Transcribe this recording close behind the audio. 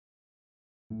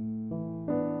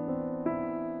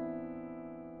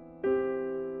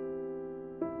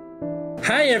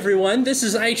Hi everyone, this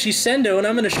is Aichi Sendou and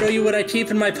I'm going to show you what I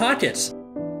keep in my pockets.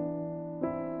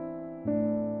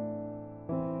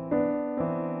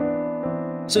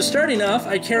 So starting off,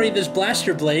 I carry this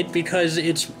blaster blade because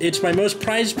it's my most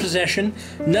prized possession.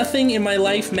 Nothing in my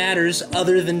life matters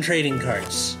other than trading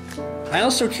cards. I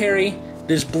also carry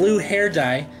this blue hair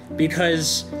dye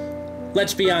because,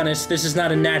 let's be honest, this is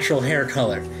not a natural hair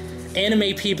color.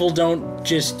 Anime people don't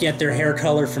just get their hair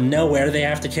color from nowhere, they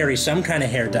have to carry some kind of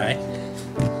hair dye.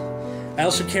 I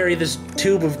also carry this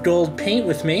tube of gold paint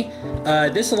with me.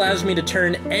 This allows me to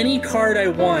turn any card I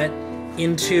want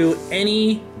into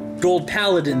any gold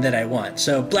paladin that I want.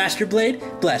 So Blaster Blade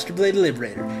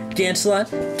Liberator. Gancelot,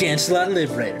 Gancelot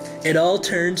Liberator. It all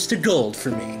turns to gold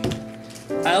for me.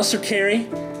 I also carry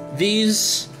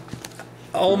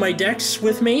all my decks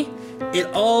with me.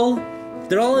 They're all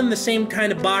in the same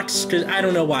kind of box because I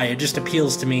don't know why, it just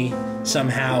appeals to me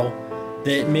somehow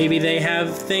that maybe they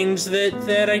have things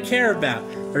that I care about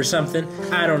or something.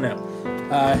 I don't know.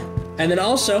 And then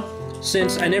also,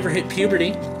 since I never hit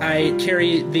puberty, I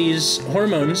carry these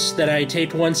hormones that I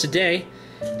take once a day.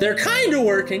 They're kind of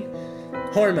working.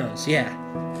 Hormones, yeah.